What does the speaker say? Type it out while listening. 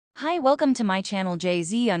Hi, welcome to my channel.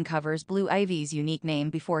 Jay-Z uncovers Blue Ivy's unique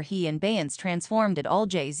name before he and Beyonce transformed it all.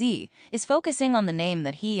 Jay-Z is focusing on the name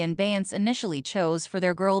that he and Beyonce initially chose for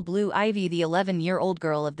their girl Blue Ivy. The 11-year-old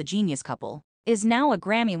girl of the genius couple is now a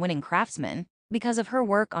Grammy-winning craftsman because of her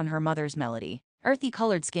work on her mother's Melody, Earthy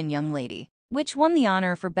Colored Skin Young Lady, which won the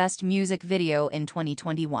honor for Best Music Video in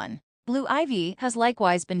 2021. Blue Ivy has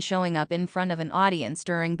likewise been showing up in front of an audience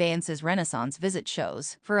during Beyonce's Renaissance visit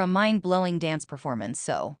shows for a mind-blowing dance performance.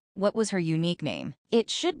 So, what was her unique name? It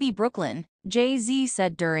should be Brooklyn, Jay-Z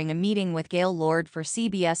said during a meeting with Gail Lord for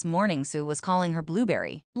CBS Morning. Sue was calling her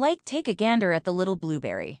Blueberry. Like, take a gander at the little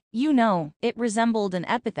blueberry. You know, it resembled an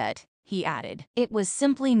epithet, he added. It was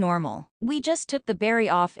simply normal. We just took the berry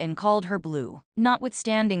off and called her Blue.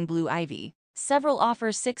 Notwithstanding Blue Ivy several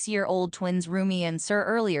offers 6-year-old twins Rumi and Sir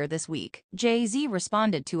earlier this week, Jay-Z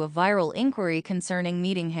responded to a viral inquiry concerning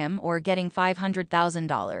meeting him or getting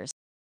 $500,000.